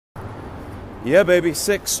Yeah, baby,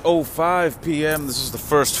 6:05 p.m. This is the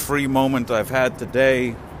first free moment I've had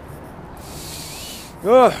today.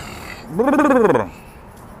 Ugh.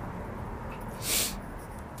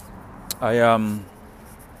 I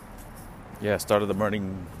started the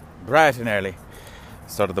morning bright and early.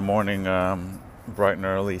 Started the morning bright and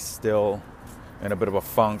early, still in a bit of a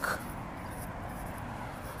funk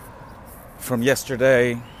from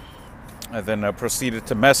yesterday. I then proceeded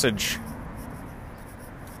to message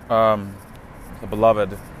the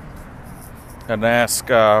beloved and ask,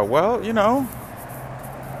 I'd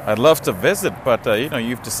love to visit, but,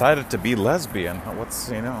 you've decided to be lesbian.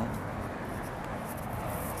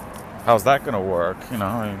 How's that going to work?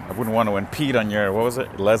 I wouldn't want to impede on your,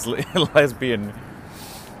 lesbian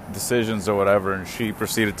decisions or whatever. And she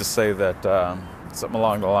proceeded to say that something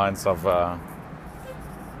along the lines of,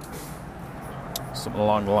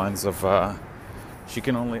 she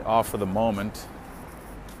can only offer the moment.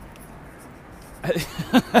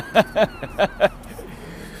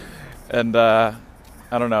 And I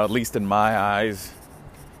don't know, at least in my eyes,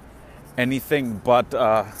 anything but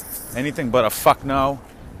a fuck no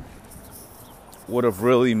would have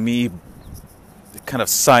really me kind of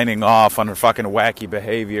signing off on her fucking wacky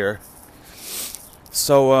behavior.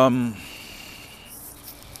 So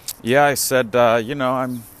I said,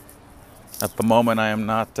 I'm at the moment I am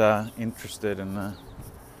not interested in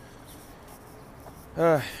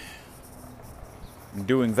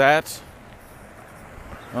doing that.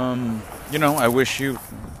 I wish you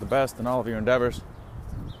the best in all of your endeavors.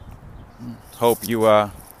 Hope you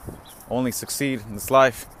only succeed in this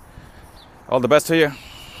life. All the best to you.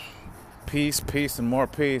 Peace, and more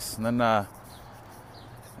peace. And then,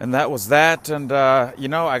 and that was that. And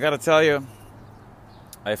I gotta tell you,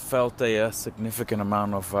 I felt a significant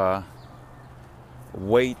amount of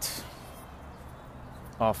weight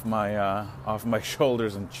off my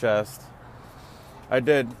shoulders and chest. I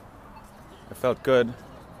did. It felt good.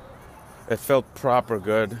 It felt proper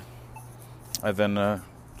good. I then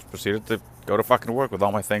proceeded to go to fucking work with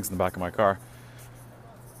all my things in the back of my car.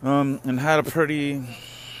 And had a pretty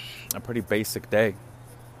basic day.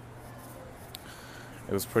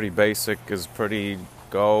 It was pretty basic. It was pretty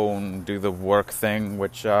go and do the work thing,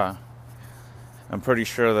 which I'm pretty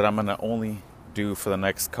sure that I'm going to only do for the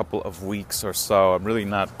next couple of weeks or so. I'm really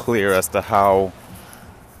not clear as to how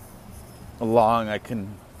long I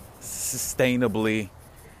can sustainably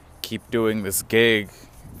keep doing this gig.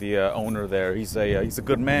 The owner there, he's a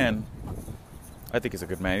good man. I think he's a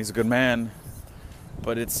good man. He's a good man,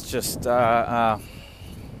 but it's just not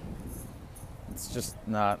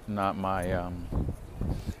my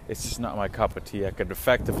it's just not my cup of tea. I could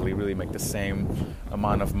effectively really make the same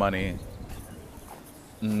amount of money,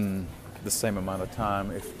 the same amount of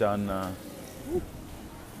time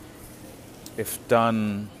if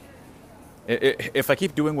I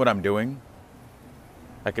keep doing what I'm doing.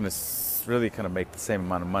 I can really kind of make the same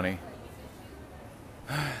amount of money.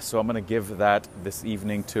 So I'm going to give that this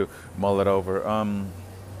evening to mull it over. I'm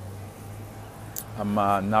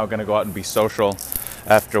now going to go out and be social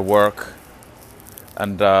after work.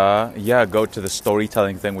 And go to the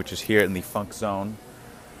storytelling thing, which is here in the Funk Zone.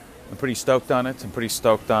 I'm pretty stoked on it. I'm pretty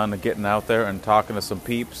stoked on getting out there and talking to some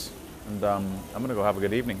peeps. And I'm going to go have a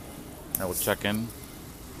good evening. I will check in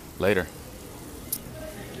later.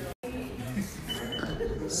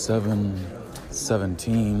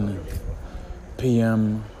 7:17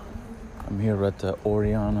 p.m. I'm here at the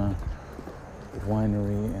Oriana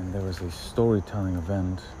Winery, and there is a storytelling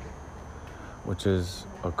event which is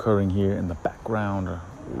occurring here in the background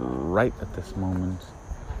right at this moment.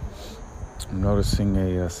 I'm noticing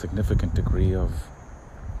a significant degree of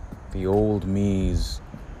the old me's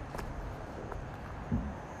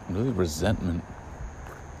really resentment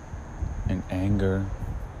and anger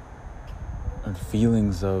and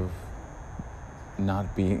feelings of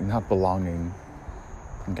not belonging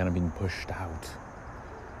and kind of being pushed out,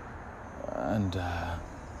 and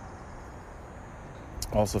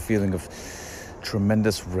also feeling of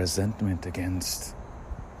tremendous resentment against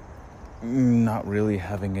not really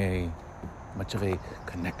having much of a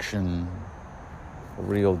connection, a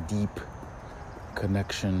real deep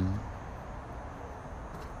connection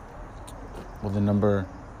with a number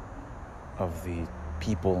of the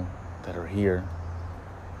people that are here.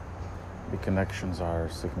 The connections are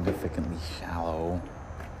significantly shallow,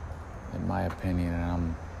 in my opinion, and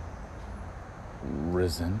I'm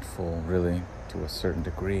resentful, really, to a certain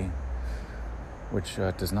degree, which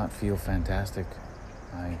does not feel fantastic,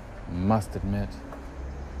 I must admit.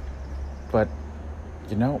 But,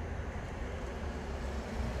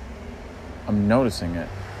 I'm noticing it,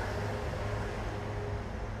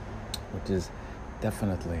 which is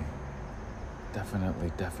definitely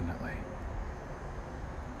definitely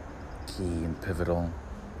key and pivotal,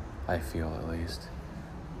 I feel at least.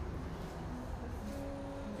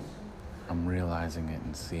 I'm realizing it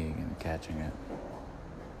and seeing it and catching it.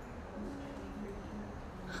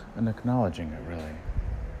 And acknowledging it, really.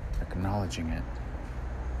 Acknowledging it.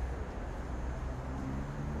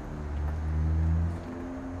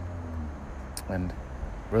 And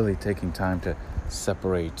really taking time to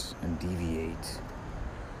separate and deviate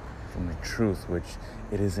from the truth, which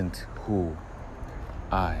it isn't who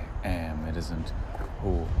I am. It isn't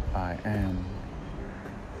who I am.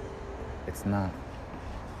 It's not.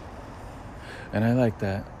 And I like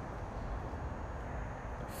that.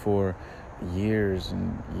 For years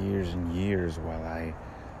and years and years while I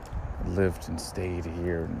lived and stayed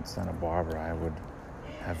here in Santa Barbara, I would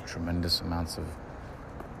have tremendous amounts of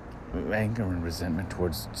anger and resentment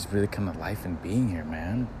towards just really kind of life and being here,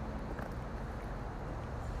 man.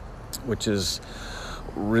 Which is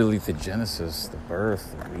really the genesis, the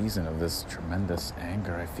birth, the reason of this tremendous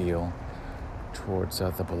anger I feel towards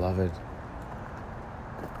the beloved.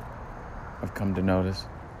 I've come to notice.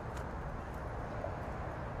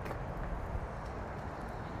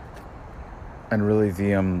 And really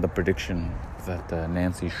the prediction that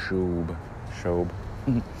Nancy Shube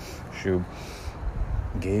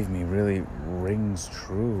gave me really rings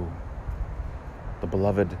true. The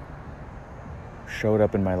beloved showed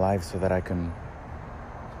up in my life so that I can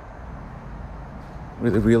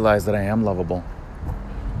really realize that I am lovable.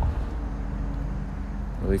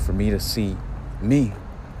 Really, for me to see me.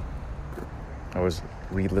 I was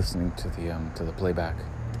re-listening to the playback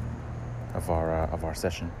of our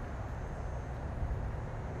session.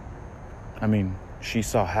 I mean, she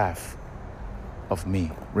saw half of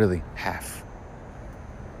me, really half,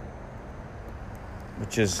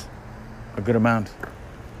 which is a good amount.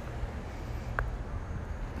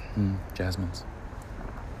 Jasmine's.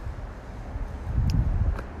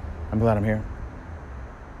 I'm glad I'm here.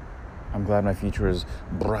 I'm glad my future is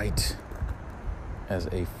bright as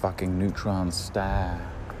a fucking neutron star.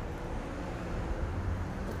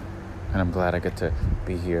 And I'm glad I get to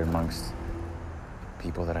be here amongst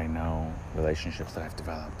people that I know, relationships that I've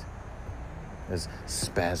developed, as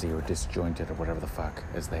spazzy or disjointed or whatever the fuck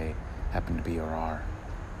as they happen to be or are.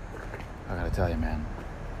 I gotta tell you, man,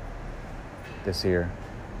 this here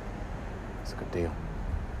is a good deal.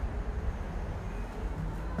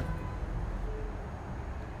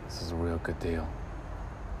 This is a real good deal.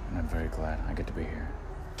 And I'm very glad I get to be here.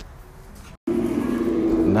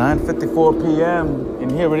 9:54 p.m.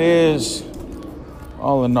 and here it is.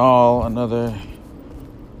 All in all, another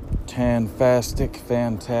fantastic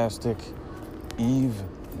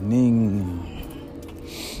evening.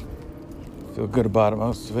 Feel good about it,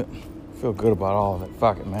 most of it. Feel good about all of it.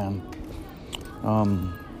 Fuck it, man.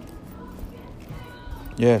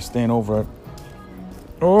 Staying over at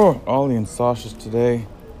Ollie and Sasha's today.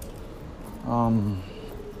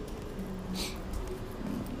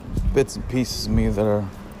 Bits and pieces of me that are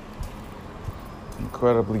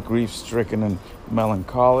incredibly grief-stricken and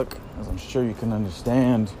melancholic, as I'm sure you can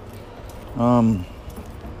understand.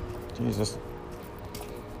 Jesus.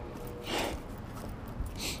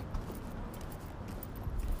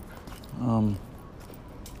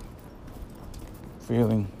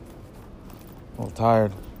 Feeling a little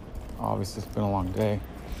tired. Obviously, it's been a long day.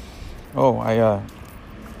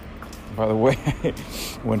 By the way, I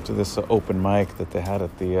went to this open mic that they had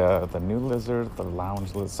at the New Lizard, the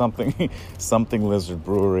Lounge, something Lizard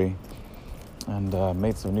Brewery, and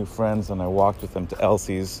made some new friends. And I walked with them to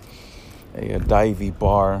Elsie's, a divey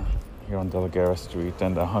bar here on De La Guerra Street,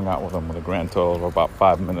 and I hung out with them with a grand total of about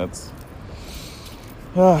 5 minutes.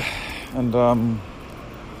 Yeah,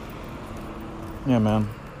 man.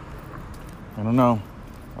 I don't know.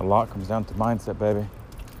 A lot comes down to mindset, baby.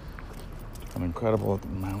 An incredible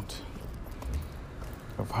amount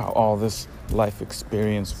of how all this life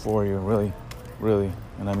experience for you really,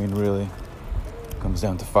 and I mean really, comes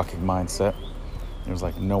down to fucking mindset. There's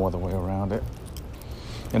like no other way around it.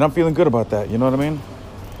 And I'm feeling good about that, you know what I mean?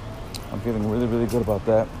 I'm feeling really, really good about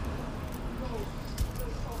that.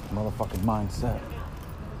 Motherfucking mindset.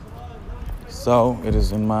 So, it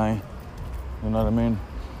is in my, you know what I mean?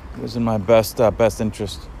 It is in my best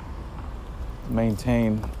interest to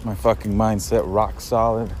maintain my fucking mindset rock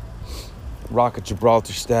solid. Rock at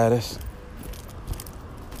Gibraltar status.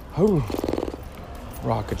 Ooh.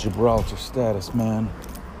 Rock at Gibraltar status, man.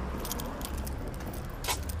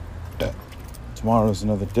 Tomorrow's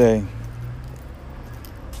another day.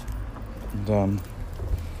 And,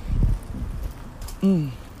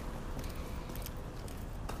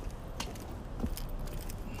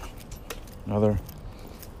 another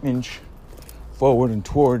inch forward and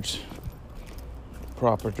towards the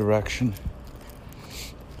proper direction.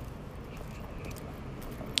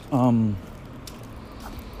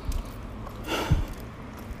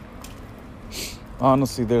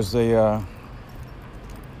 Honestly, there's a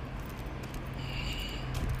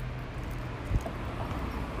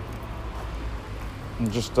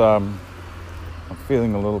I'm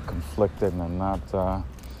feeling a little conflicted, and I'm not, I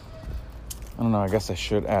don't know, I guess I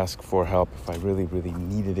should ask for help if I really, really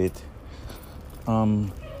needed it.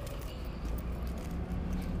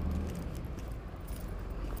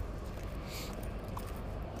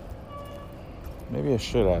 Maybe I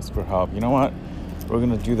should ask for help. You know what? We're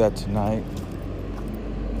going to do that tonight.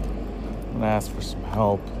 I'm going to ask for some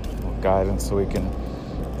help, guidance, so we can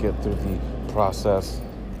get through the process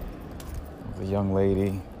of the young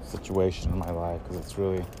lady situation in my life, because it's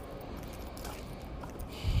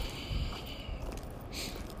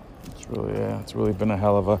really been a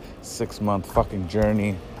hell of a 6-month fucking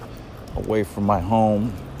journey away from my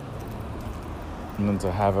home, and then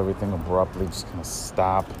to have everything abruptly just kind of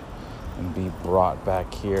stop and be brought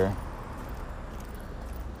back here.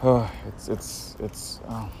 It's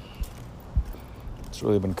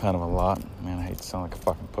really been kind of a lot. Man, I hate to sound like a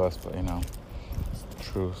fucking puss, but you know, it's the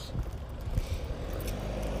truth.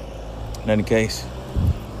 In any case,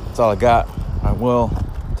 that's all I got. I will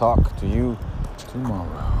talk to you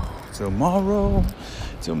tomorrow.